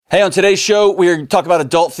Hey, on today's show, we're talking about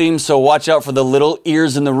adult themes, so watch out for the little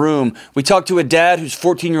ears in the room. We talked to a dad whose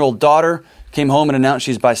 14-year-old daughter came home and announced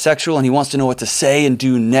she's bisexual, and he wants to know what to say and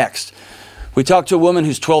do next. We talked to a woman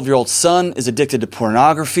whose 12-year-old son is addicted to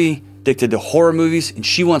pornography, addicted to horror movies, and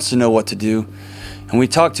she wants to know what to do. And we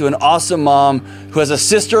talked to an awesome mom who has a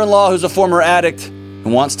sister-in-law who's a former addict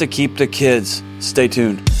and wants to keep the kids. Stay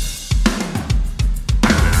tuned.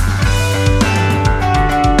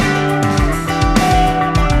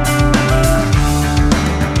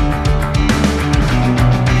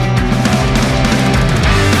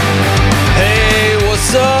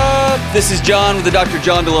 This is John with the Dr.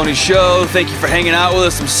 John Deloney Show. Thank you for hanging out with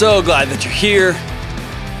us. I'm so glad that you're here.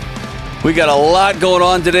 We got a lot going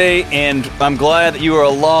on today, and I'm glad that you are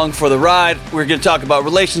along for the ride. We're going to talk about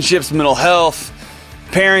relationships, mental health,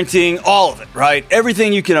 parenting, all of it, right?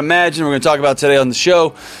 Everything you can imagine we're going to talk about today on the show.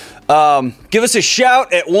 Give us a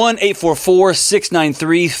shout at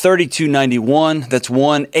 1-844-693-3291. That's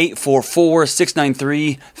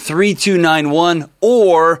 1-844-693-3291.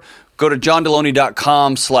 Or go to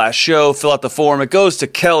johndeloney.com/show, fill out the form. It goes to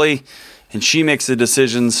Kelly, and she makes the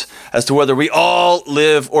decisions as to whether we all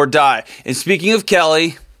live or die. And speaking of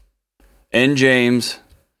Kelly and James,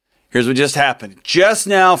 here's what just happened. Just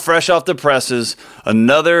now, fresh off the presses,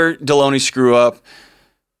 another Deloney screw up.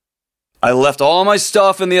 I left all my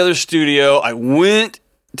stuff in the other studio. I went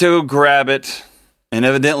to grab it, and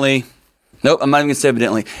evidently, nope, I'm not even going to say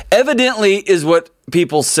evidently. Evidently is what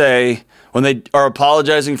people say when they are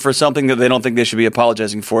apologizing for something that they don't think they should be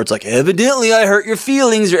apologizing for. It's like, evidently I hurt your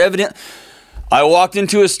feelings, or evident. I walked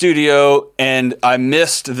into a studio and I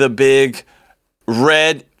missed the big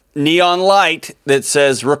red neon light that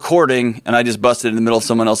says recording, and I just busted in the middle of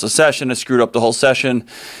someone else's session. I screwed up the whole session.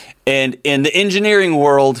 And in the engineering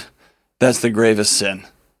world, that's the gravest sin.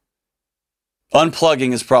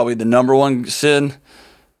 Unplugging is probably the number one sin.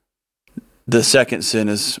 The second sin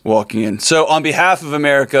is walking in. So on behalf of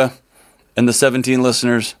America and the 17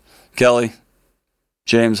 listeners, Kelly,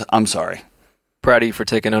 James, I'm sorry. Proud of you for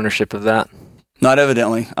taking ownership of that. Not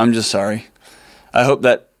evidently. I'm just sorry. I hope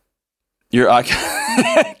that you're...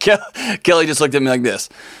 Kelly just looked at me like this.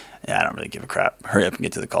 Yeah, I don't really give a crap. Hurry up and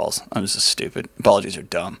get to the calls. I'm just stupid. Apologies are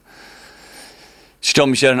dumb. She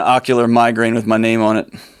told me she had an ocular migraine with my name on it.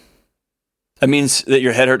 That means that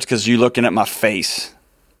your head hurts because you're looking at my face.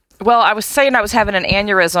 Well, I was saying I was having an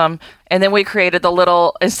aneurysm, and then we created the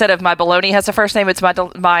little, instead of my baloney has a first name, it's my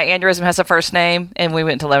aneurysm has a first name, and we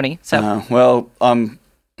went to Loney. So, I'm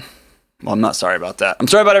not sorry about that. I'm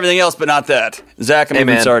sorry about everything else, but not that. Zach, I'm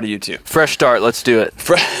even sorry to you too. Fresh start, let's do it.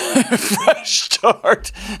 Fresh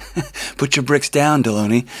start. Put your bricks down,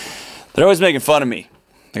 Deloney. They're always making fun of me.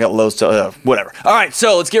 I got low, whatever. All right,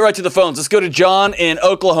 so let's get right to the phones. Let's go to John in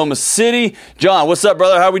Oklahoma City. John, what's up,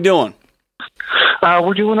 brother? How we doing?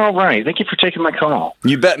 We're doing all right. Thank you for taking my call.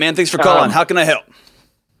 You bet, man. Thanks for calling. How can I help?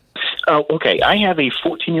 Okay. I have a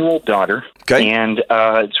 14-year-old daughter, okay, and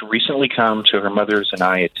it's recently come to her mother's and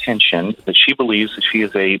I attention that she believes that she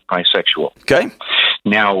is a bisexual. Okay.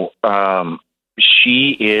 Now,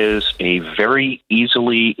 she is a very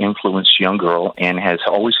easily influenced young girl and has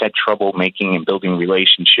always had trouble making and building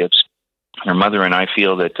relationships. Her mother and I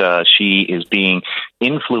feel that she is being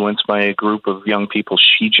influenced by a group of young people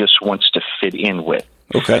she just wants to fit in with.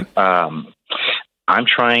 Okay. I'm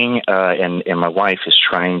trying, and my wife is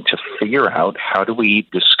trying to figure out how do we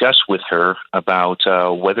discuss with her about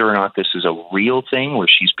whether or not this is a real thing where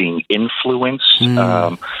she's being influenced.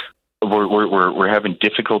 We're having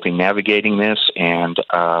difficulty navigating this, and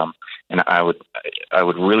I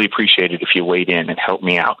would really appreciate it if you weighed in and helped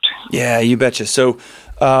me out. Yeah, you betcha. So,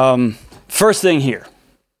 first thing here,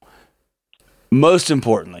 most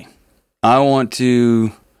importantly, I want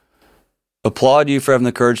to applaud you for having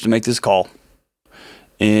the courage to make this call.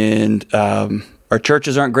 And our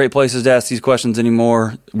churches aren't great places to ask these questions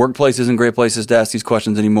anymore. Workplace isn't great places to ask these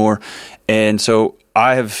questions anymore. And so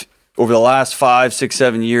I have, over the last 5, 6,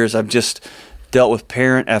 7 years, I've just dealt with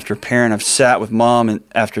parent after parent. I've sat with mom and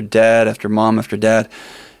after dad, after mom, after dad,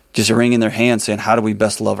 just wringing their hands saying, how do we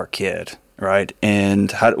best love our kid, right?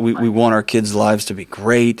 And how do we want our kids' lives to be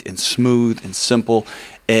great and smooth and simple.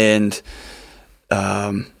 And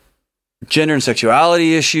gender and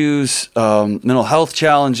sexuality issues, mental health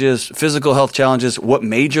challenges, physical health challenges, what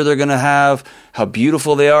major they're going to have, how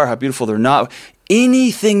beautiful they are, how beautiful they're not.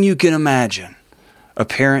 Anything you can imagine A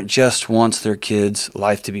parent just wants their kids'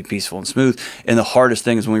 life to be peaceful and smooth. And the hardest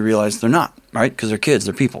thing is when we realize they're not, right? Because they're kids,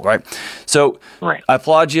 they're people, right? So right. I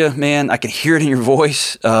applaud you, man. I can hear it in your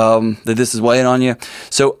voice that this is weighing on you.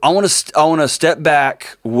 So I want to step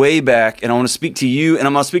back, way back, and I want to speak to you, and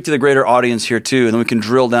I'm going to speak to the greater audience here too, and then we can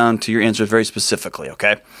drill down to your answers very specifically,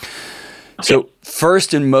 okay? So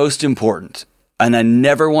first and most important, and I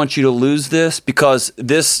never want you to lose this, because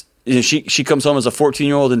this, she comes home as a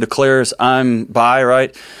 14-year-old and declares, I'm bi,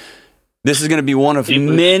 right? This is going to be one of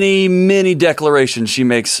many, many declarations she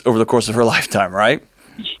makes over the course of her lifetime, right?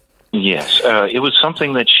 Yes. It was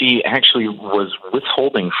something that she actually was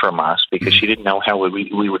withholding from us because she didn't know how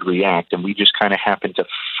we would react, and we just kind of happened to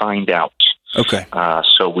find out. Okay.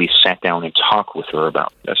 So we sat down and talked with her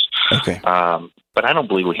about this. Okay. But I don't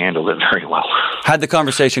believe we handled it very well. How'd the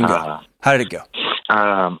conversation go? How did it go?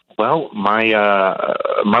 Well,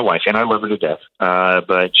 my wife, and I love her to death,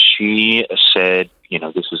 but she said,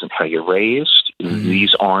 this isn't how you're raised. Mm-hmm.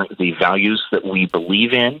 These aren't the values that we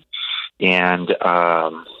believe in. And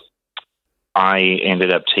I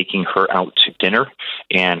ended up taking her out to dinner,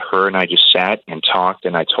 and her and I just sat and talked,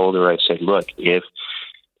 and I told her, I said, look, if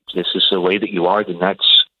this is the way that you are, then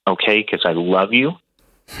that's okay, because I love you.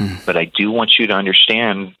 But I do want you to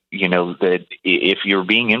understand, that if you're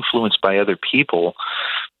being influenced by other people,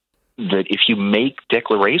 that if you make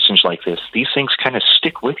declarations like this, these things kind of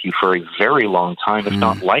stick with you for a very long time, if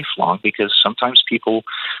not lifelong, because sometimes people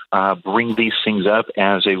bring these things up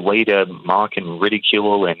as a way to mock and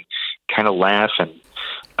ridicule and kind of laugh. And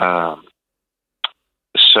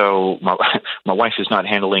so my wife is not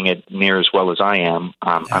handling it near as well as I am.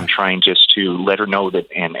 I'm trying just to let her know that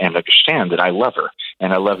and understand that I love her,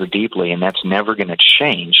 and I love her deeply, and that's never going to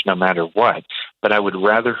change no matter what. But I would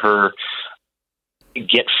rather her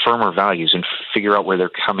get firmer values and figure out where they're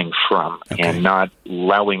coming from, and not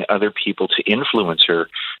allowing other people to influence her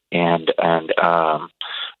and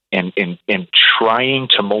trying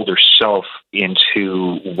to mold herself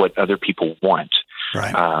into what other people want.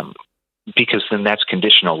 Right. Because then that's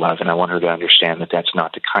conditional love, and I want her to understand that that's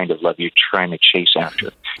not the kind of love you're trying to chase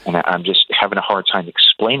after. And I'm just having a hard time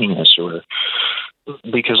explaining this to her,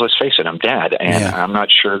 because let's face it, I'm dad, and I'm not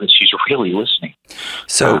sure that she's really listening.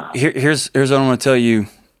 So here's what I want to tell you.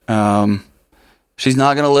 She's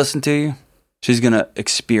not going to listen to you. She's going to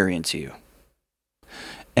experience you.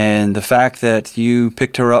 And the fact that you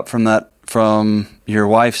picked her up from your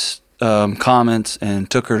wife's comments and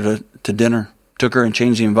took her to dinner, took her and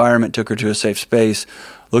changed the environment, took her to a safe space,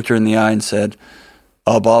 looked her in the eye and said,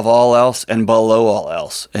 above all else and below all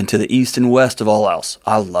else, and to the east and west of all else,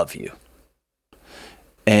 I love you.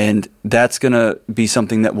 And that's going to be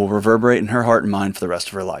something that will reverberate in her heart and mind for the rest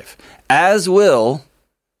of her life. As will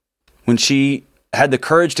when she had the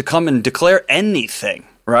courage to come and declare anything,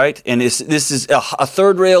 right? And this is a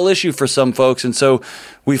third rail issue for some folks. And so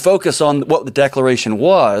we focus on what the declaration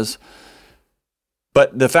was.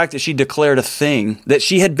 But the fact that she declared a thing that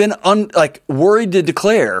she had been worried to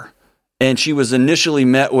declare, and she was initially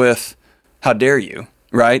met with, how dare you,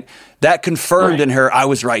 right? That confirmed in her, I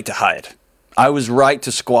was right to hide. I was right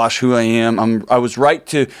to squash who I am. I was right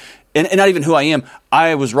to, and not even who I am,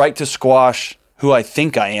 I was right to squash who I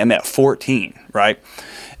think I am at 14, right?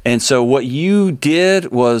 And so what you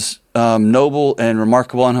did was noble and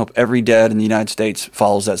remarkable, and I hope every dad in the United States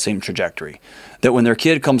follows that same trajectory. That when their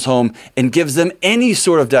kid comes home and gives them any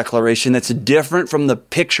sort of declaration that's different from the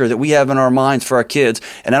picture that we have in our minds for our kids,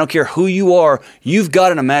 and I don't care who you are, you've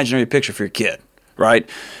got an imaginary picture for your kid, right?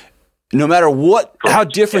 No matter how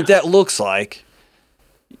different that looks like,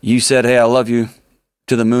 you said, hey, I love you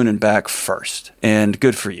to the moon and back first, and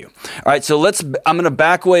good for you. All right, so I'm going to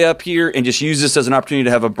back way up here and just use this as an opportunity to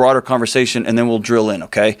have a broader conversation, and then we'll drill in,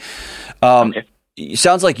 okay? It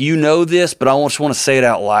sounds like you know this, but I just want to say it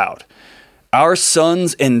out loud. Our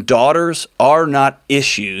sons and daughters are not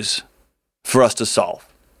issues for us to solve.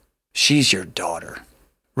 She's your daughter,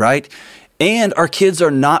 right? And our kids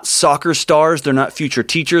are not soccer stars. They're not future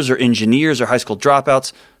teachers or engineers or high school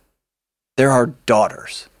dropouts. They're our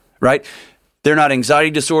daughters, right? They're not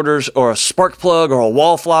anxiety disorders or a spark plug or a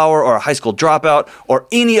wallflower or a high school dropout or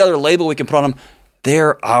any other label we can put on them.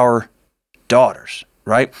 They're our daughters,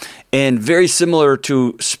 right? And very similar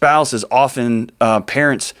to spouses, often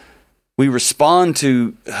parents, we respond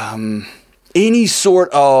to any sort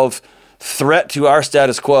of threat to our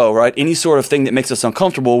status quo, right? Any sort of thing that makes us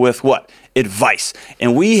uncomfortable with what? Advice.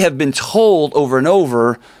 And we have been told over and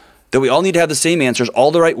over that we all need to have the same answers,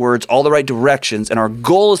 all the right words, all the right directions. And our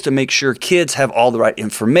goal is to make sure kids have all the right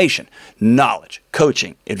information, knowledge,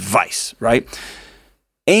 coaching, advice, right?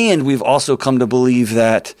 And we've also come to believe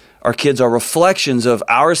that our kids are reflections of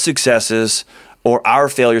our successes, or our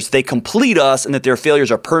failures. They complete us, and that their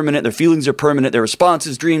failures are permanent, their feelings are permanent, their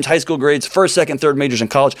responses, dreams, high school grades, first, second, third majors in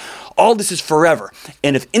college. All this is forever.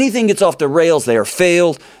 And if anything gets off the rails, they are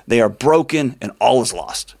failed, they are broken, and all is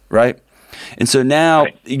lost, right? And so now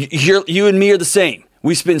you and me are the same.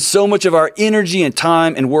 We spend so much of our energy and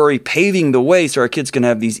time and worry paving the way so our kids can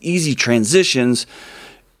have these easy transitions,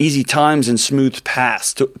 easy times, and smooth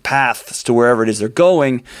paths to wherever it is they're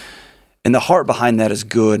going. And the heart behind that is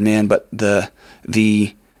good, man, but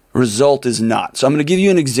the result is not. So I'm going to give you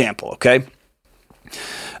an example, okay?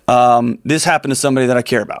 This happened to somebody that I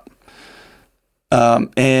care about.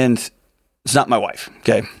 And it's not my wife,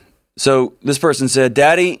 okay? So this person said,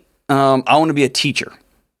 Daddy, I want to be a teacher.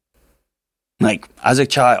 Like, as a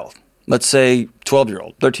child, let's say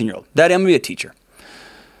 12-year-old, 13-year-old. Daddy, I'm going to be a teacher.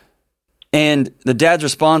 And the dad's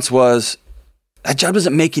response was, that job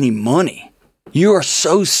doesn't make any money. You are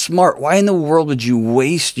so smart. Why in the world would you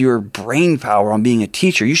waste your brain power on being a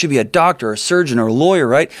teacher? You should be a doctor, a surgeon, or a lawyer,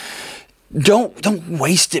 right? Don't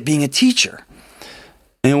waste it being a teacher.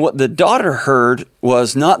 And what the daughter heard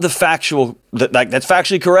was not the factual, that's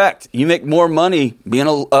factually correct. You make more money being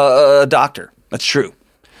a doctor. That's true.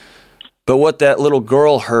 But what that little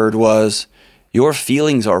girl heard was, your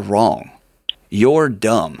feelings are wrong. You're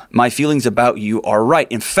dumb. My feelings about you are right.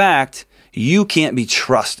 In fact, you can't be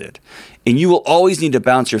trusted. And you will always need to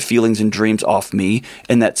bounce your feelings and dreams off me.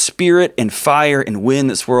 And that spirit and fire and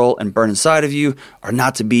wind that swirl and burn inside of you are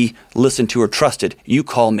not to be listened to or trusted. You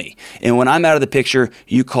call me. And when I'm out of the picture,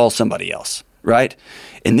 you call somebody else, right?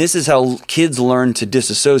 And this is how kids learn to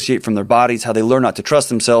disassociate from their bodies, how they learn not to trust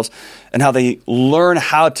themselves, and how they learn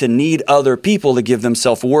how to need other people to give them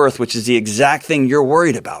self-worth, which is the exact thing you're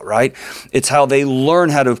worried about, right? It's how they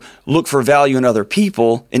learn how to look for value in other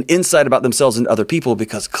people and insight about themselves and other people,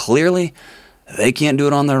 because clearly they can't do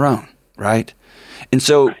it on their own, right? And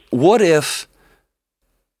so what if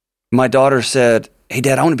my daughter said, hey,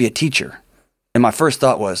 Dad, I want to be a teacher. And my first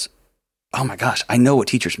thought was, oh my gosh, I know what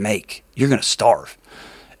teachers make. You're going to starve.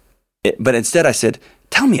 But instead I said,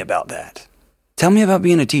 tell me about that. Tell me about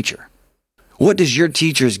being a teacher. What does your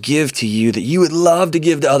teachers give to you that you would love to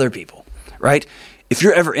give to other people, right? If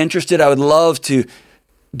you're ever interested, I would love to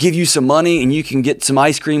give you some money and you can get some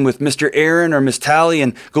ice cream with Mr. Aaron or Miss Tally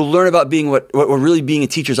and go learn about being what really being a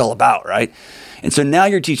teacher is all about, right? And so now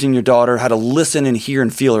you're teaching your daughter how to listen and hear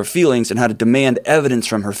and feel her feelings and how to demand evidence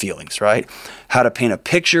from her feelings, right? How to paint a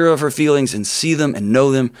picture of her feelings and see them and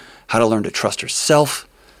know them, how to learn to trust herself,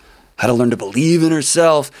 how to learn to believe in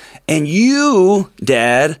herself. And you,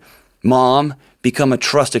 Dad, Mom, become a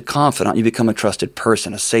trusted confidant. You become a trusted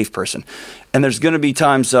person, a safe person. And there's going to be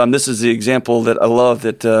times, this is the example that I love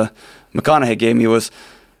that McConaughey gave me was,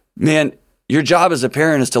 man, your job as a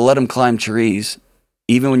parent is to let them climb trees,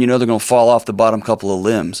 even when you know they're going to fall off the bottom couple of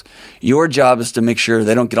limbs. Your job is to make sure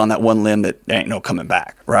they don't get on that one limb that ain't no coming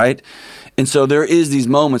back, right? And so there is these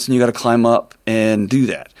moments and you got to climb up and do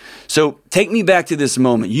that. So take me back to this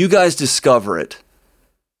moment. You guys discover it.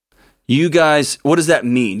 You guys, what does that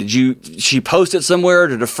mean? She post it somewhere?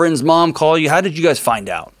 Did a friend's mom call you? How did you guys find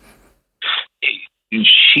out?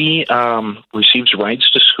 She receives rides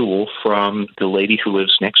to school from the lady who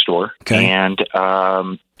lives next door. Okay. And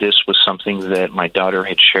this was something that my daughter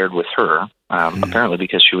had shared with her, apparently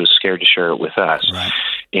because she was scared to share it with us. Right.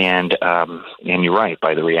 And you're right,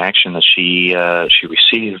 by the reaction that she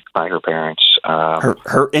received by her parents.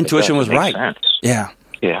 Her intuition was right. Sense. Yeah.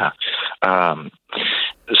 Yeah.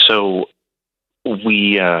 So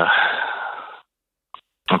we...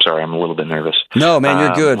 I'm sorry, I'm a little bit nervous. No, man,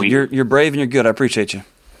 you're good. You're brave and you're good. I appreciate you.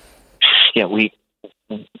 Yeah, we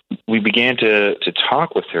began to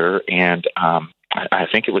talk with her, and I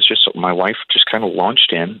think it was just my wife just kind of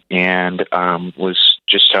launched in and was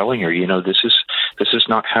just telling her, this is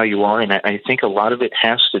not how you are, and I think a lot of it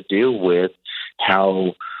has to do with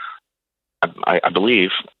how I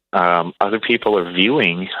believe other people are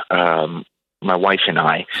viewing my wife and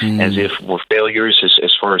I, as if we're failures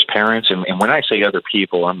as far as parents. And when I say other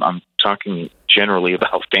people, I'm talking generally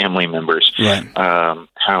about family members. Right. How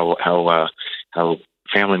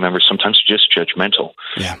family members sometimes are just judgmental.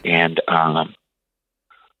 Yeah. And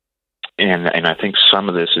I think some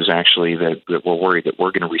of this is actually that we're worried that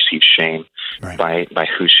we're going to receive shame by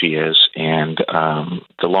who she is. And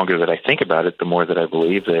the longer that I think about it, the more that I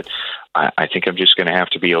believe that I think I'm just going to have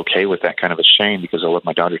to be okay with that kind of a shame because I love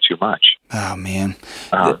my daughter too much. Oh, man.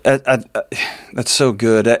 That's so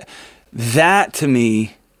good. That to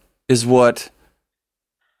me is what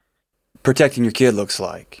protecting your kid looks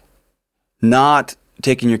like. Not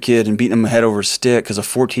taking your kid and beating them head over a stick because a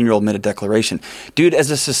 14-year-old made a declaration. Dude,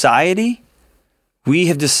 as a society, we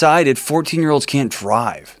have decided 14-year-olds can't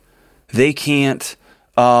drive. They can't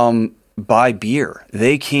buy beer.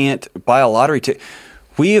 They can't buy a lottery ticket.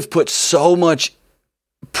 We have put so much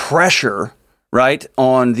pressure, right,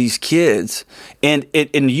 on these kids, and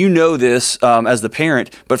you know this as the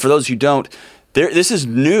parent, but for those who don't, this is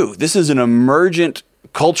new. This is an emergent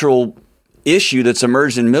cultural issue that's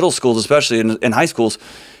emerged in middle schools, especially in high schools,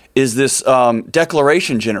 is this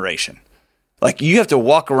declaration generation. Like, you have to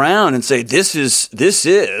walk around and say, this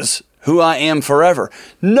is who I am forever.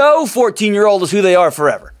 No 14-year-old is who they are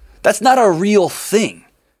forever. That's not a real thing,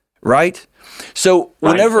 right? So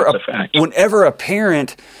whenever a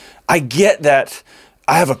parent, I get that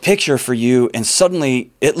I have a picture for you and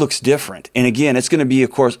suddenly it looks different. And again, it's going to be,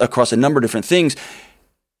 of course, across a number of different things.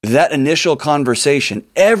 That initial conversation,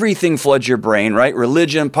 everything floods your brain, right?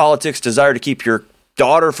 Religion, politics, desire to keep your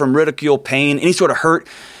daughter from ridicule, pain, any sort of hurt.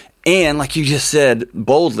 And like you just said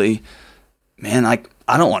boldly, man,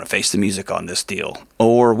 I don't want to face the music on this deal.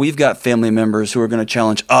 Or we've got family members who are going to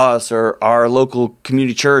challenge us or our local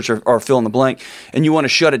community church or fill in the blank. And you want to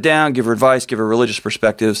shut it down, give her advice, give her religious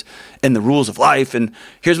perspectives and the rules of life. And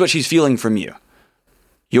here's what she's feeling from you.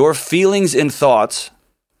 Your feelings and thoughts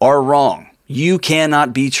are wrong. You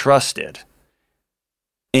cannot be trusted.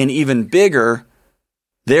 And even bigger,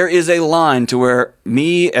 there is a line to where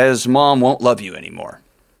me as mom won't love you anymore.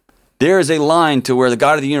 There is a line to where the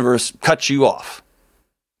God of the universe cuts you off,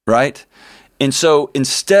 right? And so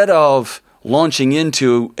instead of launching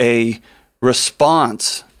into a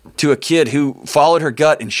response to a kid who followed her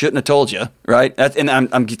gut and shouldn't have told you, right? And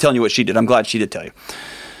I'm telling you what she did. I'm glad she did tell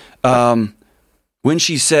you. When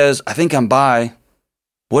she says, I think I'm bi,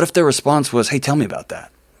 what if their response was, hey, tell me about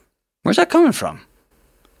that? Where's that coming from?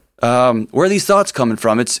 Where are these thoughts coming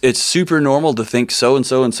from? It's super normal to think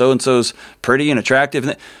so-and-so and so-and-so's pretty and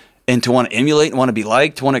attractive and to want to emulate and want to be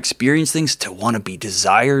liked, to want to experience things, to want to be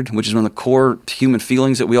desired, which is one of the core human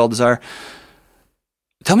feelings that we all desire.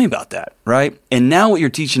 Tell me about that, right? And now what you're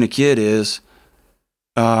teaching a kid is,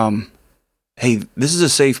 hey, this is a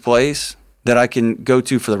safe place that I can go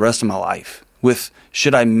to for the rest of my life. With,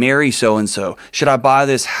 should I marry so-and-so? Should I buy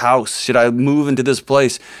this house? Should I move into this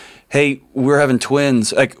place? Hey, we're having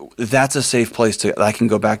twins. Like, that's a safe place that I can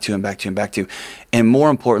go back to and back to and back to. And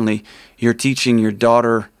more importantly, you're teaching your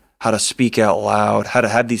daughter how to speak out loud, how to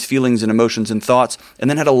have these feelings and emotions and thoughts, and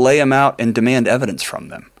then how to lay them out and demand evidence from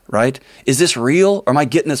them, right? Is this real, or am I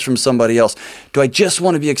getting this from somebody else? Do I just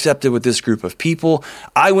want to be accepted with this group of people?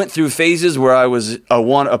 I went through phases where I was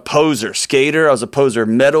a poser skater, I was a poser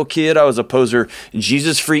metal kid, I was a poser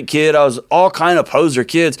Jesus freak kid, I was all kind of poser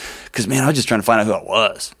kids, because, man, I was just trying to find out who I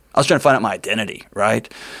was. I was trying to find out my identity,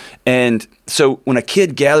 right? And so when a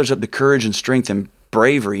kid gathers up the courage and strength and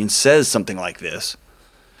bravery and says something like this,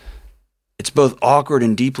 it's both awkward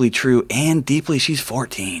and deeply true, and deeply, she's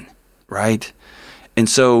 14, right? And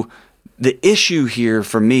so the issue here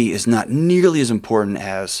for me is not nearly as important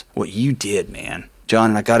as what you did, man. John,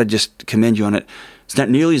 and I got to just commend you on it. It's not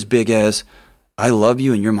nearly as big as, I love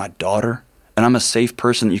you and you're my daughter, and I'm a safe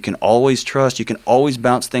person that you can always trust, you can always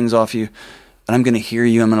bounce things off you, and I'm going to hear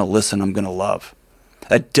you, I'm going to listen, I'm going to love.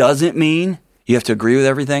 That doesn't mean you have to agree with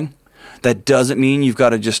everything. That doesn't mean you've got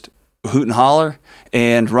to just hoot and holler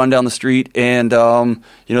and run down the street and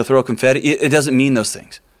throw confetti. It doesn't mean those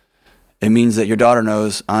things. It means that your daughter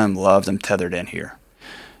knows I'm loved, I'm tethered in here.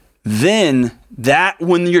 Then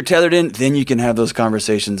when you're tethered in, then you can have those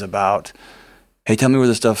conversations about, hey, tell me where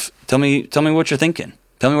this stuff, tell me what you're thinking.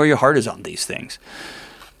 Tell me where your heart is on these things.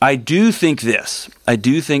 I do think this. I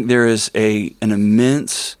do think there is an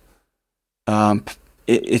immense,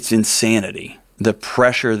 it's insanity, the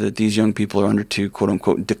pressure that these young people are under to, quote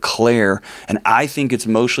unquote, declare. And I think it's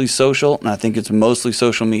mostly social, and I think it's mostly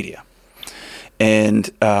social media. And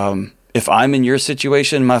if I'm in your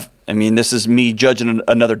situation, this is me judging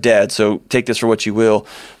another dad, so take this for what you will,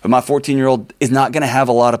 but my 14-year-old is not going to have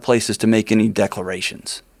a lot of places to make any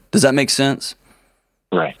declarations. Does that make sense?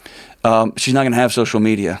 Right. She's not going to have social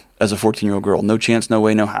media as a 14-year-old girl. No chance, no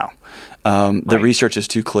way, no how. The research is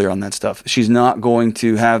too clear on that stuff. She's not going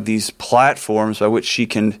to have these platforms by which she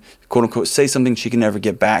can, quote unquote, say something she can never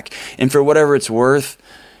get back. And for whatever it's worth,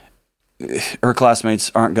 her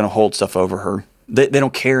classmates aren't going to hold stuff over her. They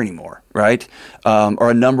don't care anymore, right? Or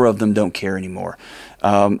a number of them don't care anymore.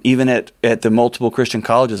 Even at the multiple Christian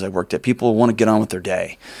colleges I worked at, people want to get on with their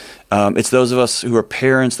day. It's those of us who are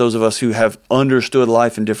parents, those of us who have understood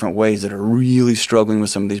life in different ways that are really struggling with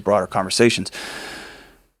some of these broader conversations.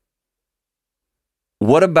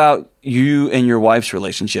 What about you and your wife's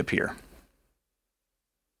relationship here?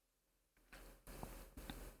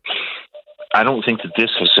 I don't think that this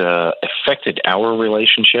has affected our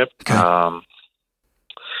relationship. Okay.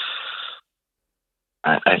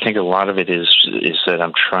 I think a lot of it is that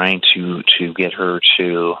I'm trying to get her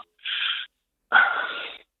to.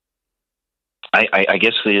 I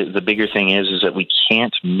guess the bigger thing is that we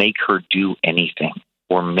can't make her do anything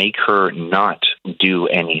or make her not do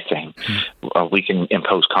anything. We can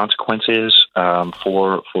impose consequences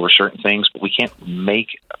for certain things, but we can't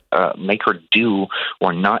make her do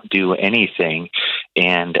or not do anything.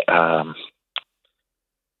 And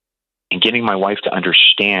getting my wife to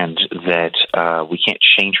understand that we can't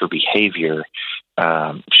change her behavior.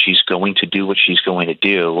 She's going to do what she's going to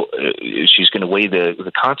do. She's going to weigh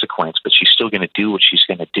the consequence, but she's still going to do what she's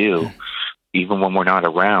going to do, even when we're not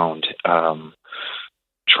around.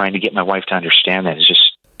 Trying to get my wife to understand that is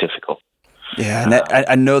just difficult. Yeah, and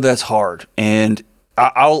I know that's hard. And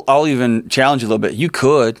I'll even challenge you a little bit. You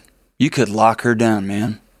could lock her down,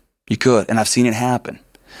 man. You could, and I've seen it happen.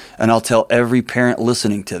 And I'll tell every parent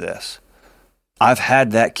listening to this, I've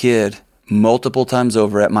had that kid multiple times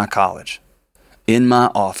over at my college, in my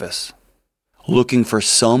office, looking for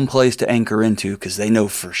some place to anchor into because they know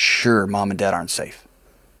for sure mom and dad aren't safe.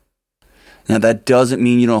 Now, that doesn't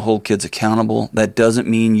mean you don't hold kids accountable. That doesn't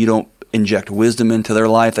mean you don't inject wisdom into their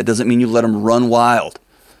life. That doesn't mean you let them run wild,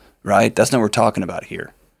 right? That's not what we're talking about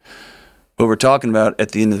here. What we're talking about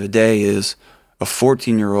at the end of the day is a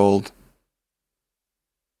 14-year-old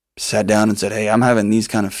sat down and said, hey, I'm having these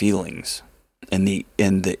kind of feelings. And the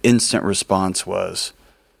instant response was,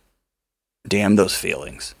 damn those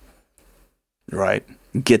feelings, right?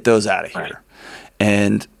 Get those out of here. Right.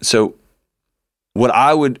 And so what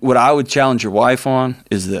I would challenge your wife on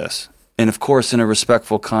is this, and of course in a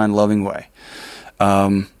respectful, kind, loving way.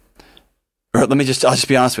 Or I'll just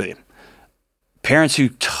be honest with you. Parents who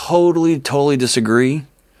totally disagree,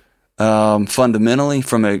 fundamentally,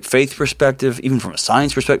 from a faith perspective, even from a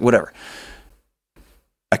science perspective, whatever.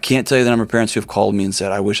 I can't tell you the number of parents who have called me and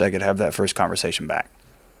said, I wish I could have that first conversation back.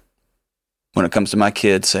 When it comes to my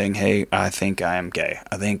kids saying, hey, I think I am gay.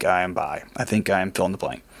 I think I am bi. I think I am fill in the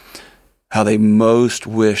blank. How they most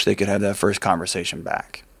wish they could have that first conversation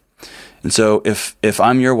back. And so if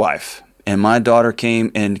I'm your wife and my daughter came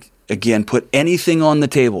and, again, put anything on the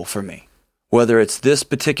table for me, whether it's this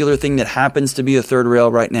particular thing that happens to be a third rail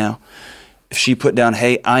right now, if she put down,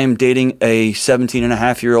 hey, I am dating a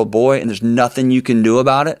 17-and-a-half-year-old boy and there's nothing you can do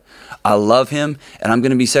about it. I love him and I'm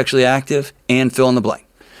going to be sexually active and fill in the blank.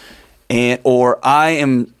 Or I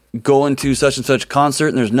am going to such and such concert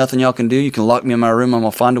and there's nothing y'all can do. You can lock me in my room. I'm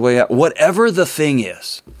going to find a way out. Whatever the thing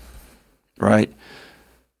is, right?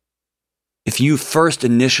 If you first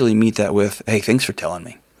initially meet that with, hey, thanks for telling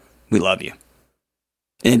me. We love you.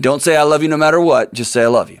 And don't say I love you no matter what. Just say I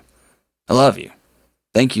love you. I love you.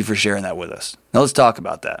 Thank you for sharing that with us. Now let's talk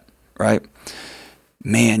about that, right?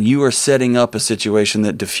 Man, you are setting up a situation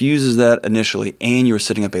that diffuses that initially, and you are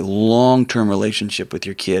setting up a long-term relationship with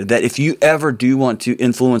your kid that if you ever do want to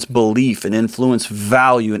influence belief and influence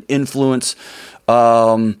value and influence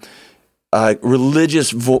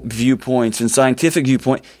religious viewpoints and scientific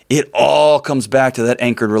viewpoint, it all comes back to that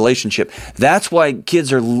anchored relationship. That's why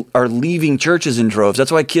kids are leaving churches in droves.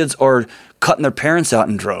 That's why kids are cutting their parents out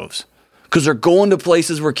in droves. Because they're going to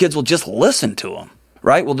places where kids will just listen to them,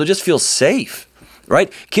 right? Well, they'll just feel safe, right?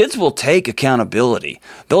 Kids will take accountability.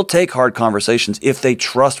 They'll take hard conversations if they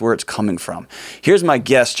trust where it's coming from. Here's my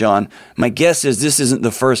guess, John. My guess is this isn't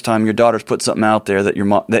the first time your daughter's put something out there that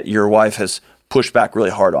your wife has pushed back really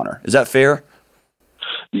hard on her. Is that fair?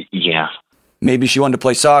 Yeah. Maybe she wanted to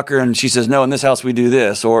play soccer and she says, no, in this house we do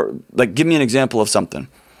this. Or, like, give me an example of something.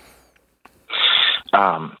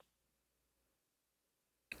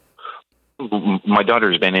 My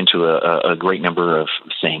daughter's been into a great number of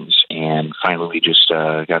things, and finally we just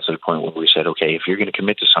got to the point where we said, okay, if you're going to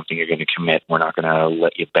commit to something, you're going to commit. We're not going to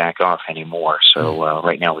let you back off anymore. So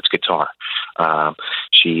right now it's guitar.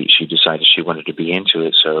 She decided she wanted to be into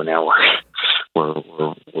it, so now we're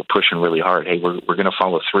pushing really hard. Hey, we're going to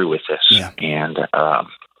follow through with this. Yeah. And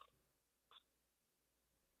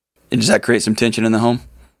does that create some tension in the home?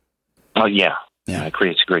 Oh yeah. It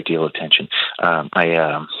creates a great deal of tension.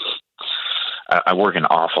 I work an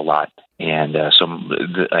awful lot, and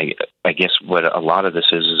I guess what a lot of this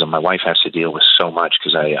is that my wife has to deal with so much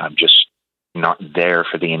because I'm just not there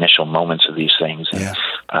for the initial moments of these things. Yeah.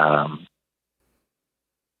 And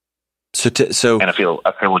I feel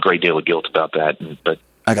a great deal of guilt about that. But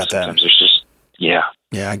I got that. Sometimes there's just yeah,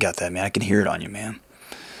 I got that, man. I can hear it on you, man.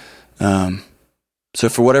 So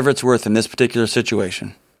for whatever it's worth in this particular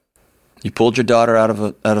situation, you pulled your daughter out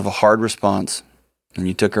of a hard response, and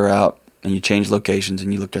you took her out. And you changed locations,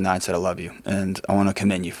 and you looked her in the eye and said, I love you. And I want to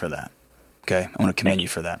commend you for that. Okay? I want to commend you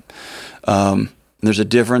for that. There's a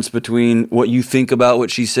difference between what you think about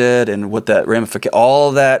what she said and what that ramification. All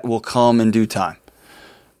of that will come in due time.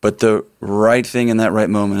 But the right thing in that right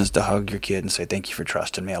moment is to hug your kid and say, "Thank you for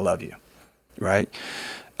trusting me. I love you." Right?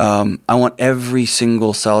 I want every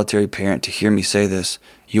single solitary parent to hear me say this.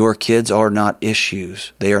 Your kids are not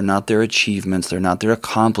issues. They are not their achievements. They're not their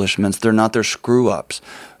accomplishments. They're not their screw-ups.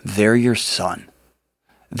 They're your son.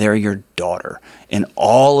 They're your daughter. And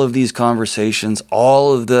all of these conversations,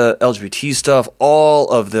 all of the LGBT stuff, all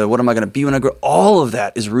of the what am I going to be when I grow, all of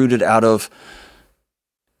that is rooted out of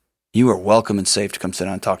you are welcome and safe to come sit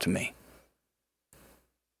down and talk to me.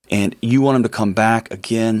 And you want them to come back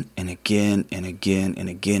again and again and again and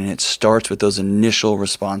again. And it starts with those initial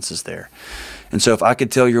responses there. And so if I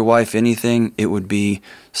could tell your wife anything, it would be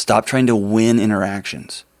stop trying to win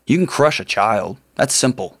interactions. You can crush a child. That's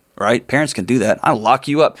simple. Right? Parents can do that. I'll lock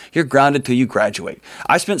you up. You're grounded till you graduate.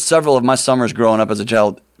 I spent several of my summers growing up as a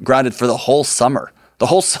child grounded for the whole summer. The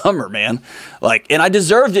whole summer, man. And I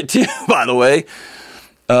deserved it too, by the way.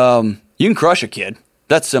 You can crush a kid.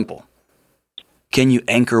 That's simple. Can you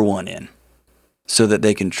anchor one in so that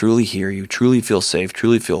they can truly hear you, truly feel safe,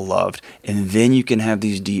 truly feel loved, and then you can have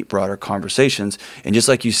these deep, broader conversations. And just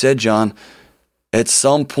like you said, John, at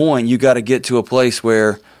some point you got to get to a place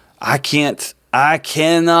where I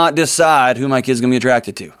cannot decide who my kid's going to be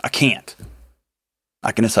attracted to. I can't.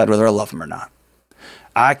 I can decide whether I love them or not.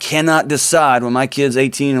 I cannot decide when my kid's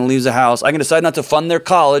 18 and leaves the house. I can decide not to fund their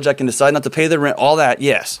college. I can decide not to pay their rent. All that,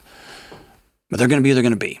 yes. But they're going to be who they're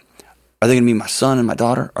going to be. Are they going to be my son and my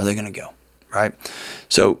daughter? Or are they going to go? Right?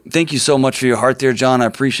 So thank you so much for your heart there, John. I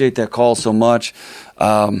appreciate that call so much.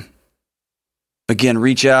 Again,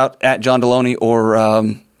 reach out at John Deloney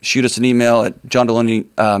or shoot us an email at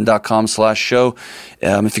johndeloney.com/show.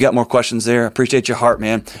 If you got more questions there, I appreciate your heart,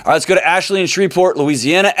 man. All right, let's go to Ashley in Shreveport,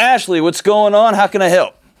 Louisiana. Ashley, what's going on? How can I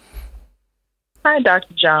help? Hi,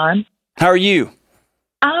 Dr. John. How are you?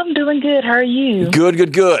 I'm doing good. How are you?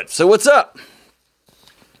 Good. So what's up?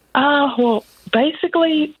 Well,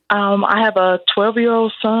 basically, I have a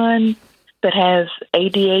 12-year-old son that has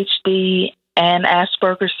ADHD and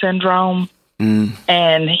Asperger's syndrome, and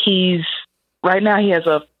right now he has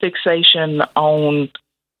a fixation on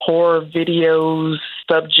horror videos,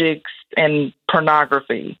 subjects, and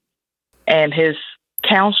pornography. And his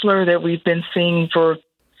counselor that we've been seeing for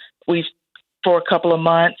a couple of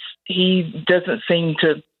months, he doesn't seem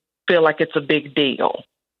to feel like it's a big deal.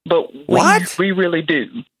 But we really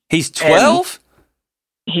do. He's 12?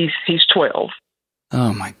 He's 12.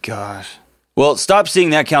 Oh, my gosh. Well, stop seeing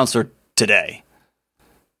that counselor today.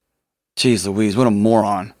 Jeez Louise, what a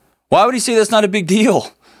moron. Why would he say that's not a big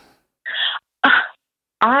deal?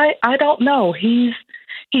 I don't know. He's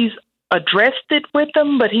addressed it with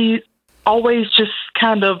them, but he always just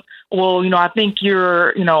kind of, well, I think you're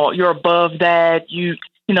above that.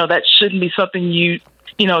 That shouldn't be something you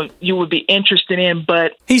would be interested in,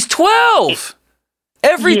 but he's 12.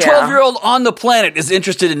 Every 12-year-old on the planet is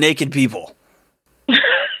interested in naked people.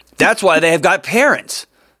 That's why they have got parents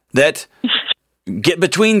that get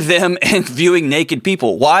between them and viewing naked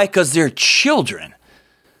people. Why? Because they're children.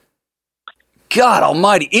 God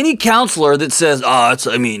almighty. Any counselor that says,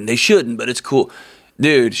 they shouldn't, but it's cool.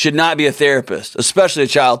 Dude, should not be a therapist, especially a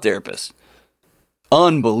child therapist.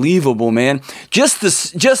 Unbelievable, man. Just the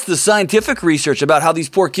scientific research about how these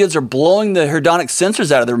poor kids are blowing the hedonic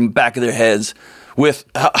sensors out of the back of their heads with,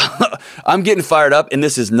 I'm getting fired up, and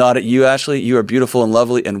this is not at you, Ashley. You are beautiful and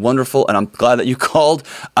lovely and wonderful, and I'm glad that you called.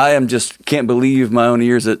 Can't believe my own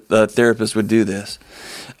ears that a therapist would do this.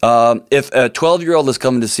 If a 12-year-old is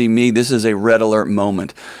coming to see me, this is a red alert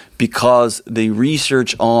moment, because the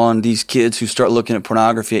research on these kids who start looking at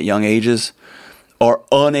pornography at young ages are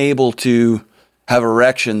unable to have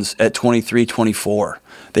erections at 23, 24.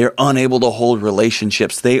 They are unable to hold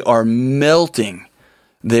relationships. They are melting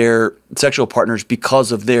their sexual partners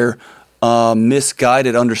because of their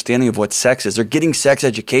misguided understanding of what sex is. They're getting sex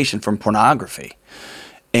education from pornography.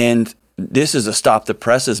 And this is a stop the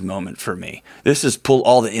presses moment for me. This is pull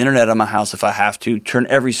all the internet out of my house if I have to, turn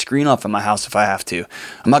every screen off in my house if I have to.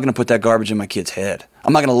 I'm not going to put that garbage in my kid's head.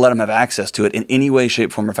 I'm not going to let them have access to it in any way,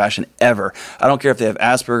 shape, form, or fashion ever. I don't care if they have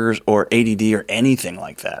Asperger's or ADD or anything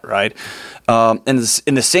like that, right? And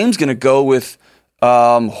the same's going to go with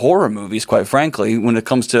horror movies, quite frankly, when it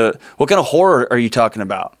comes to what kind of horror are you talking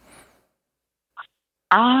about?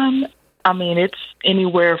 It's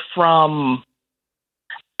anywhere from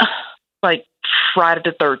like Friday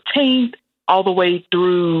the 13th all the way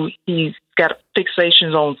through. He's got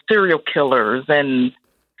fixations on serial killers and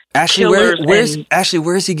Ashley.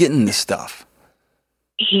 Where is he getting this stuff?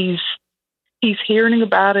 He's hearing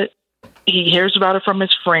about it. he hears about it from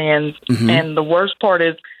his friends. And the worst part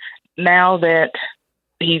is now that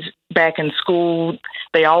he's back in school,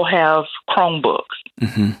 they all have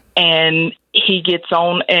Chromebooks. And he gets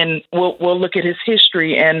on and we'll look at his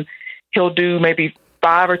history, and he'll do maybe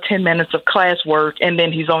 5 or 10 minutes of classwork, and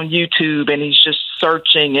then he's on YouTube and he's just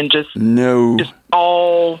searching and just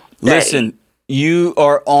all day. Listen, you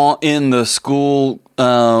are in the school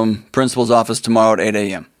principal's office tomorrow at 8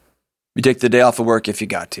 a.m. You take the day off of work if you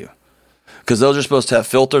got to, because those are supposed to have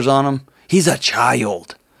filters on them. He's a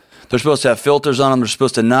child. They're supposed to have filters on them. They're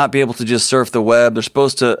supposed to not be able to just surf the web. They're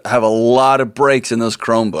supposed to have a lot of breaks in those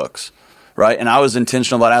Chromebooks, right? And I was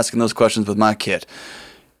intentional about asking those questions with my kid.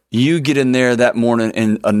 You get in there that morning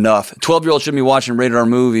and enough. 12-year-olds shouldn't be watching rated R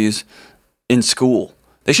movies in school.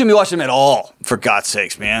 They shouldn't be watching them at all, for God's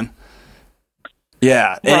sakes, man.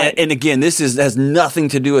 Yeah. Right. And again, this has nothing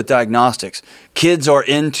to do with diagnostics. Kids are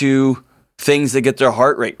into things that get their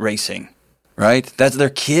heart rate racing, right? That's their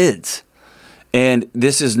kids. And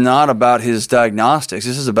this is not about his diagnostics.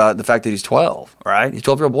 This is about the fact that he's 12, right? He's a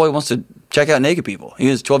 12-year-old boy who wants to check out naked people.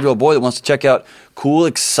 He's a 12-year-old boy that wants to check out cool,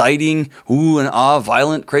 exciting, ooh and ah,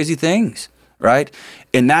 violent, crazy things, right?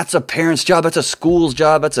 And that's a parent's job. That's a school's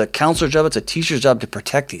job. That's a counselor's job. That's a teacher's job to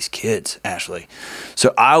protect these kids, Ashley.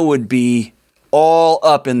 So I would be all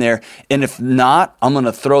up in there. And if not, I'm going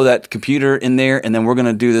to throw that computer in there, and then we're going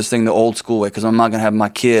to do this thing the old school way, because I'm not going to have my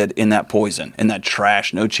kid in that poison, in that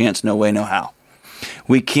trash. No chance, no way, no how.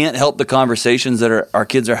 We can't help the conversations that our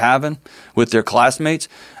kids are having with their classmates.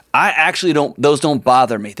 I actually those don't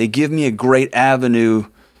bother me. They give me a great avenue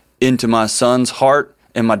into my son's heart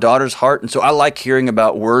and my daughter's heart. And so I like hearing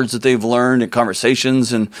about words that they've learned and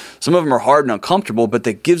conversations. And some of them are hard and uncomfortable, but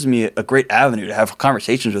that gives me a great avenue to have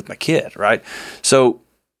conversations with my kid, right? So,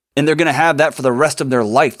 and they're going to have that for the rest of their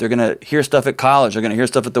life. They're going to hear stuff at college. They're going to hear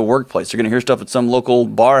stuff at the workplace. They're going to hear stuff at some local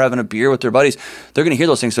bar having a beer with their buddies. They're going to hear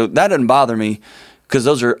those things. So that doesn't bother me, because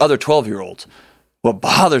those are other 12-year-olds. What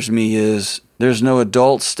bothers me is there's no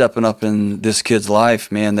adults stepping up in this kid's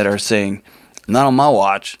life, man, that are saying, not on my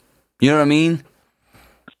watch. You know what I mean?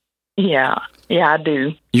 Yeah, I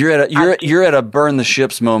do. You're at a burn the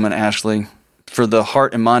ships moment, Ashley, for the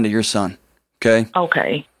heart and mind of your son. Okay.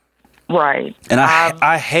 Okay. Right. And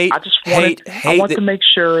I hate. I want to make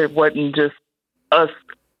sure it wasn't just us.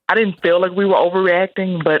 I didn't feel like we were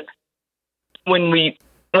overreacting, but when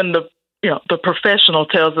the professional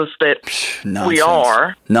tells us that nonsense. We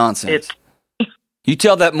are. Nonsense. You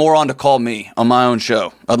tell that moron to call me on my own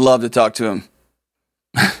show. I'd love to talk to him.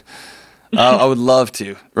 I would love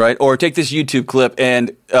to, right? Or take this YouTube clip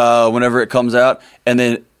and whenever it comes out, and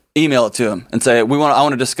then email it to him and say, I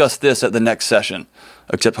want to discuss this at the next session.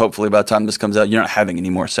 Except hopefully by the time this comes out, you're not having any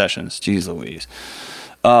more sessions. Jeez Louise.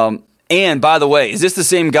 And by the way, is this the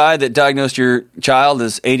same guy that diagnosed your child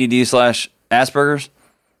as ADD/Asperger's?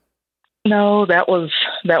 No, that was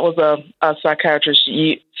a psychiatrist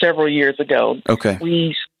several years ago. Okay.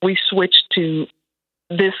 We switched to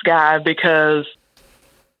this guy because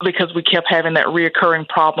we kept having that reoccurring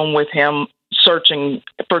problem with him searching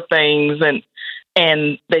for things,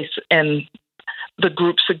 and the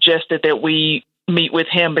group suggested that we meet with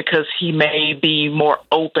him because he may be more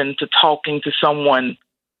open to talking to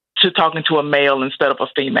a male instead of a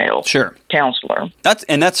female counselor.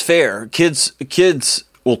 That's fair. Kids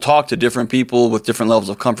will talk to different people with different levels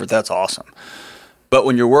of comfort. That's awesome. But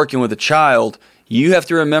when you're working with a child, you have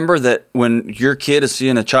to remember that when your kid is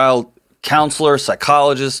seeing a child counselor,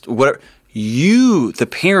 psychologist, whatever, you, the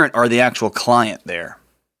parent, are the actual client there.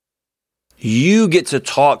 You get to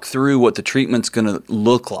talk through what the treatment's going to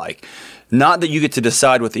look like. Not that you get to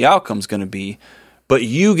decide what the outcome's going to be, but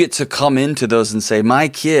you get to come into those and say, my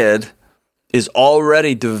kid is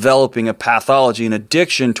already developing a pathology, an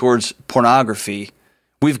addiction towards pornography.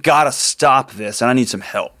 We've got to stop this, and I need some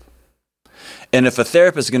help. And if a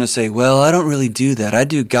therapist is going to say, well, I don't really do that. I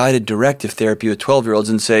do guided directive therapy with 12-year-olds,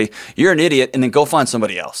 and say, you're an idiot, and then go find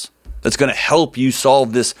somebody else that's going to help you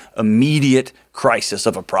solve this immediate crisis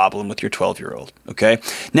of a problem with your 12-year-old, okay?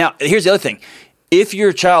 Now, here's the other thing. If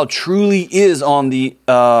your child truly is on the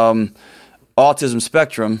autism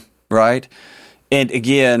spectrum, right? And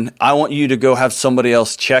again, I want you to go have somebody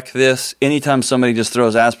else check this. Anytime somebody just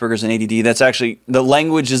throws Asperger's and ADD, that's actually, the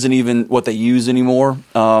language isn't even what they use anymore.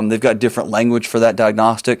 They've got different language for that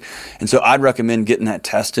diagnostic. And so I'd recommend getting that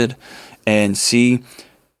tested and see.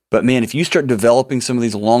 But man, if you start developing some of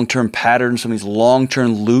these long-term patterns, some of these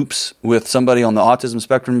long-term loops with somebody on the autism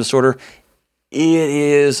spectrum disorder, it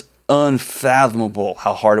is unfathomable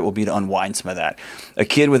how hard it will be to unwind some of that. A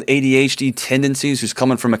kid with ADHD tendencies who's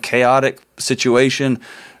coming from a chaotic situation,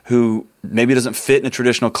 who maybe doesn't fit in a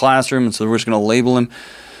traditional classroom, and so we're just going to label him.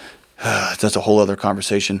 that's a whole other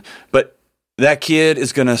conversation. But that kid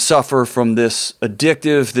is going to suffer from this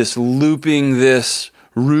addictive, this looping, this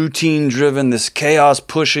routine-driven, this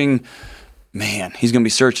chaos-pushing. Man, he's going to be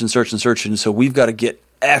searching. So we've got to get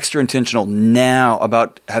extra intentional now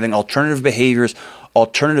about having alternative behaviors,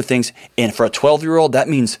 alternative things. And for a 12-year-old, that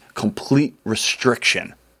means complete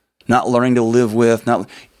restriction. Not learning to live with.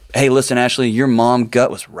 Hey, listen, Ashley, your mom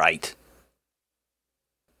gut was right.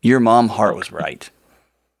 Your mom heart was right.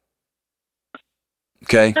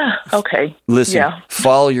 Okay? Okay. Listen,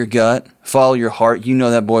 follow your gut, follow your heart. You know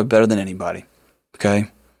that boy better than anybody. Okay?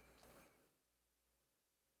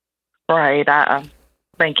 Right.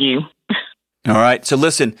 Thank you. All right. So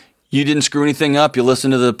listen, you didn't screw anything up. You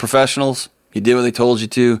listened to the professionals. You did what they told you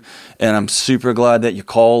to. And I'm super glad that you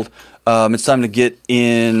called. It's time to get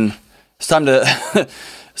in. It's time to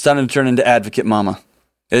it's time to turn into advocate mama.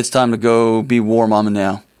 It's time to go be war mama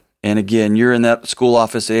now. And again, you're in that school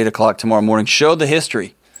office at 8 o'clock tomorrow morning. Show the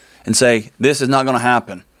history and say, this is not going to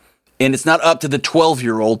happen. And it's not up to the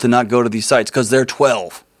 12-year-old to not go to these sites because they're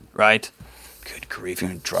 12, right? Good grief, you're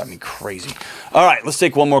going to drive me crazy. All right, let's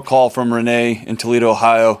take one more call from Renee in Toledo,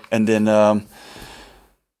 Ohio. And then I'm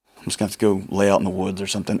just going to have to go lay out in the woods or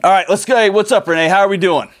something. All right, let's go. Hey, what's up, Renee? How are we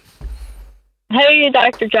doing? Hey,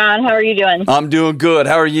 Dr. John. How are you doing? I'm doing good.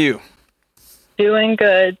 How are you? Doing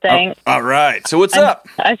good, thanks. All right. So what's up?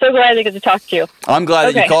 I'm so glad I get to talk to you. I'm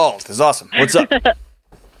glad that you called. It's awesome. What's up?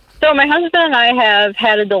 So my husband and I have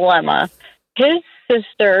had a dilemma. His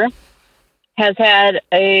sister has had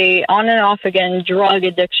a on and off again drug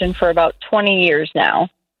addiction for about 20 years now.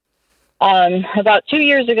 About 2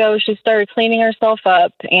 years ago, she started cleaning herself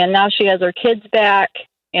up, and now she has her kids back,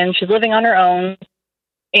 and she's living on her own,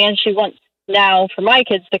 and she wants now for my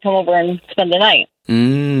kids to come over and spend the night.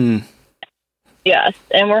 Yes,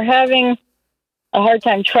 and we're having a hard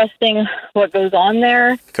time trusting what goes on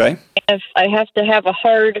there. Okay. If I have to have a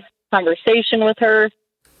hard conversation with her,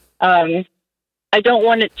 I don't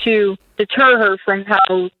want it to deter her from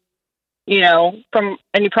from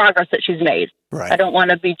any progress that she's made. Right. I don't want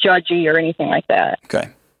to be judgy or anything like that. Okay.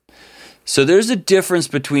 So there's a difference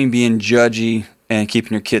between being judgy and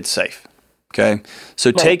keeping your kids safe. Okay.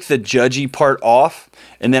 So take the judgy part off,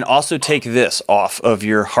 and then also take this off of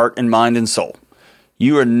your heart and mind and soul.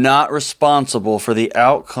 You are not responsible for the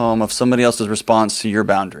outcome of somebody else's response to your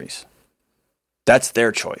boundaries. That's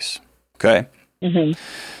their choice. Okay.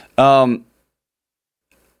 Mm-hmm.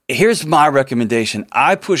 Here's my recommendation.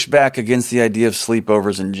 I push back against the idea of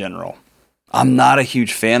sleepovers in general. I'm not a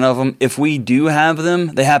huge fan of them. If we do have them,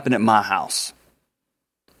 they happen at my house.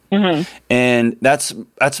 Mm-hmm. And that's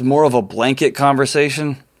more of a blanket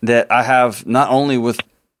conversation that I have not only with,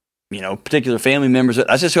 particular family members, but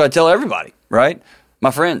that's just who I tell everybody, right? My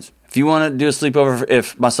friends. If you want to do a sleepover,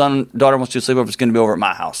 if my daughter wants to do a sleepover, it's going to be over at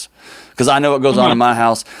my house. Because I know what goes on in my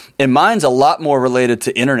house. And mine's a lot more related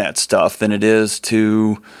to internet stuff than it is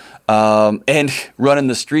to and running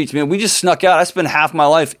the streets. Man, we just snuck out. I spent half my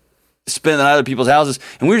life spending at other people's houses,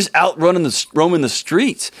 and we were just out roaming the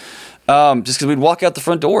streets. Just because we'd walk out the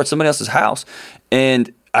front door at somebody else's house.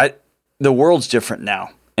 And the world's different now.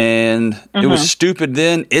 And it was stupid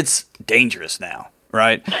then. It's dangerous now,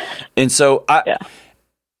 right? And so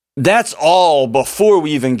that's all before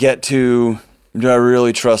we even get to, do I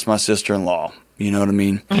really trust my sister-in-law? You know what I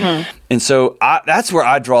mean? Mm-hmm. And so that's where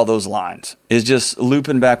I draw those lines, is just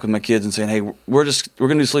looping back with my kids and saying, hey, we're going to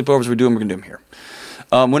do sleepovers. We're going to do them here.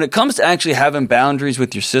 When it comes to actually having boundaries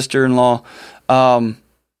with your sister-in-law,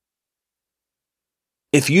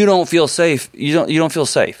 if you don't feel safe, you don't feel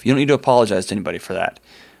safe. You don't need to apologize to anybody for that.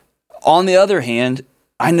 On the other hand,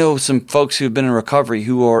 I know some folks who've been in recovery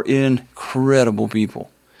who are incredible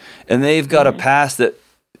people. And they've got a past that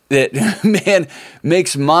man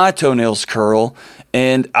makes my toenails curl,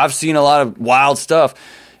 and I've seen a lot of wild stuff.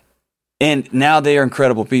 And now they are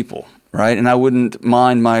incredible people, right? And I wouldn't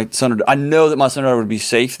mind my son. I know that my son would be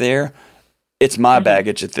safe there. It's my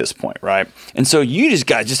baggage at this point, right? And so you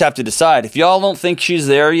guys just have to decide. If y'all don't think she's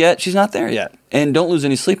there yet, she's not there yet. And don't lose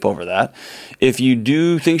any sleep over that. If you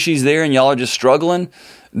do think she's there and y'all are just struggling,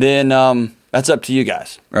 then that's up to you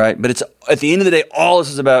guys, right? But it's at the end of the day, all this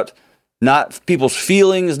is about not people's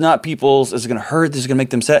feelings, not people's, this is going to hurt, this is going to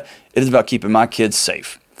make them sad. It is about keeping my kids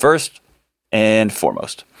safe, first and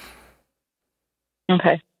foremost.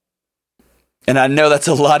 Okay. And I know that's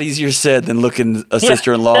a lot easier said than looking a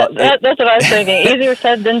sister-in-law. That's what I was thinking. Easier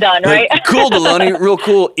said than done, right? Cool, Deloney. Real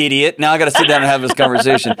cool, idiot. Now I got to sit down and have this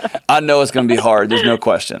conversation. I know it's going to be hard. There's no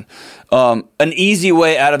question. An easy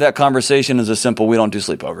way out of that conversation is a simple, we don't do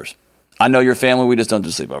sleepovers. I know your family, we just don't do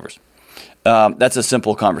sleepovers. That's a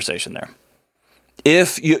simple conversation there.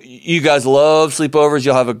 if you guys love sleepovers,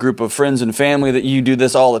 you'll have a group of friends and family that you do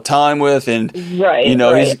this all the time with, and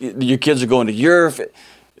your kids are going to your,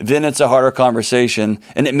 then it's a harder conversation.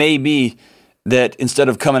 And it may be that instead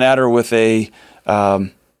of coming at her with a,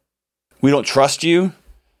 we don't trust you,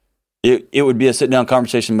 it would be a sit-down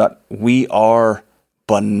conversation about, we are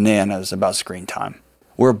bananas about screen time.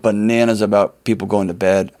 We're bananas about people going to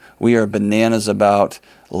bed. We are bananas about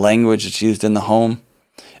language that's used in the home.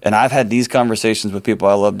 And I've had these conversations with people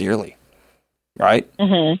I love dearly, right?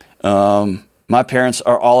 Mm-hmm. My parents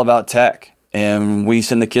are all about tech, and we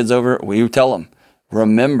send the kids over. We tell them,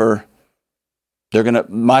 remember,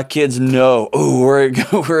 my kids know, we're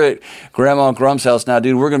at Grandma and Grump's house now,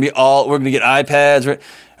 dude. We're going to get iPads.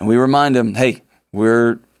 And we remind them, hey,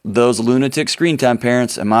 we're those lunatic screen time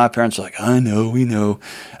parents. And my parents are like, I know, we know.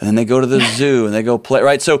 And then they go to the zoo and they go play,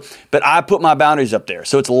 right? So, but I put my boundaries up there.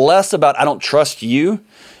 So it's less about, I don't trust you,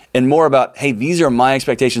 and more about, hey, these are my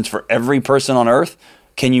expectations for every person on earth.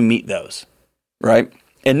 Can you meet those? Right?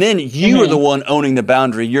 And then you are the one owning the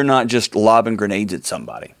boundary. You're not just lobbing grenades at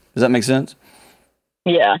somebody. Does that make sense?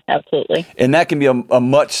 Yeah, absolutely. And that can be a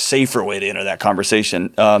much safer way to enter that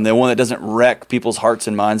conversation than one that doesn't wreck people's hearts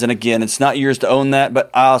and minds. And again, it's not yours to own that, but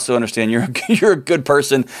I also understand you're a good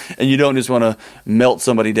person, and you don't just want to melt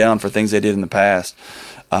somebody down for things they did in the past.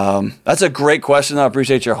 That's a great question. I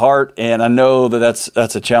appreciate your heart, and I know that's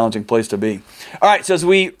a challenging place to be. All right, so as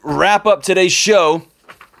we wrap up today's show,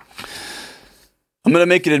 I'm going to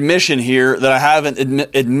make an admission here that I haven't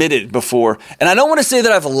admitted before. And I don't want to say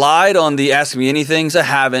that I've lied on the Ask Me Anythings. I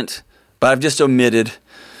haven't, but I've just omitted.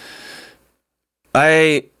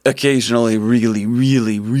 I occasionally really,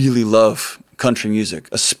 really, really love country music,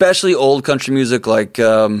 especially old country music like,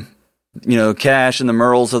 Cash and the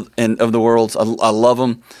Merles of the world. I love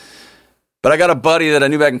them. But I got a buddy that I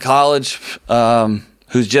knew back in college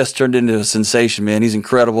who's just turned into a sensation, man. He's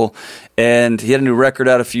incredible. And he had a new record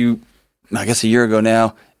out a year ago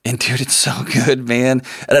now. And dude, it's so good, man.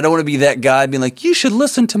 And I don't want to be that guy being like, you should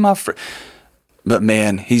listen to my friend. But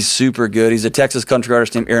man, he's super good. He's a Texas country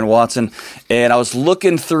artist named Aaron Watson. And I was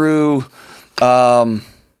looking through some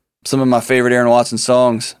of my favorite Aaron Watson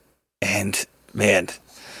songs. And man,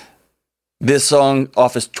 this song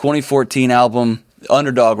off his 2014 album,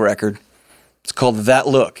 Underdog record, it's called That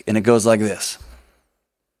Look. And it goes like this.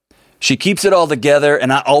 She keeps it all together,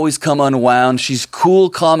 and I always come unwound. She's cool,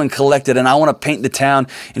 calm, and collected, and I want to paint the town.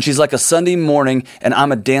 And she's like a Sunday morning, and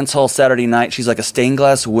I'm a dance hall Saturday night. She's like a stained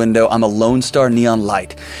glass window. I'm a Lone Star neon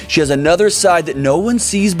light. She has another side that no one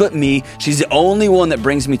sees but me. She's the only one that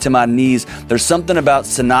brings me to my knees. There's something about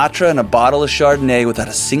Sinatra and a bottle of Chardonnay. Without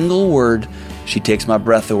a single word, she takes my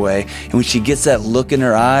breath away. And when she gets that look in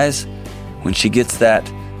her eyes, when she gets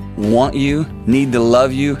that want you, need to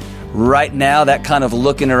love you, right now, that kind of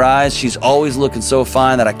look in her eyes, she's always looking so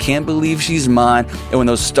fine that I can't believe she's mine. And when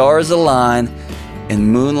those stars align in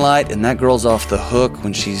moonlight and that girl's off the hook,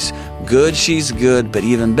 when she's good, but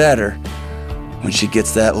even better when she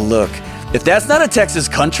gets that look. If that's not a Texas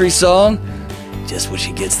country song, just when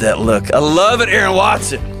she gets that look. I love it, Aaron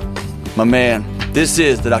Watson. My man, this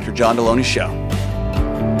is the Dr. John Deloney Show.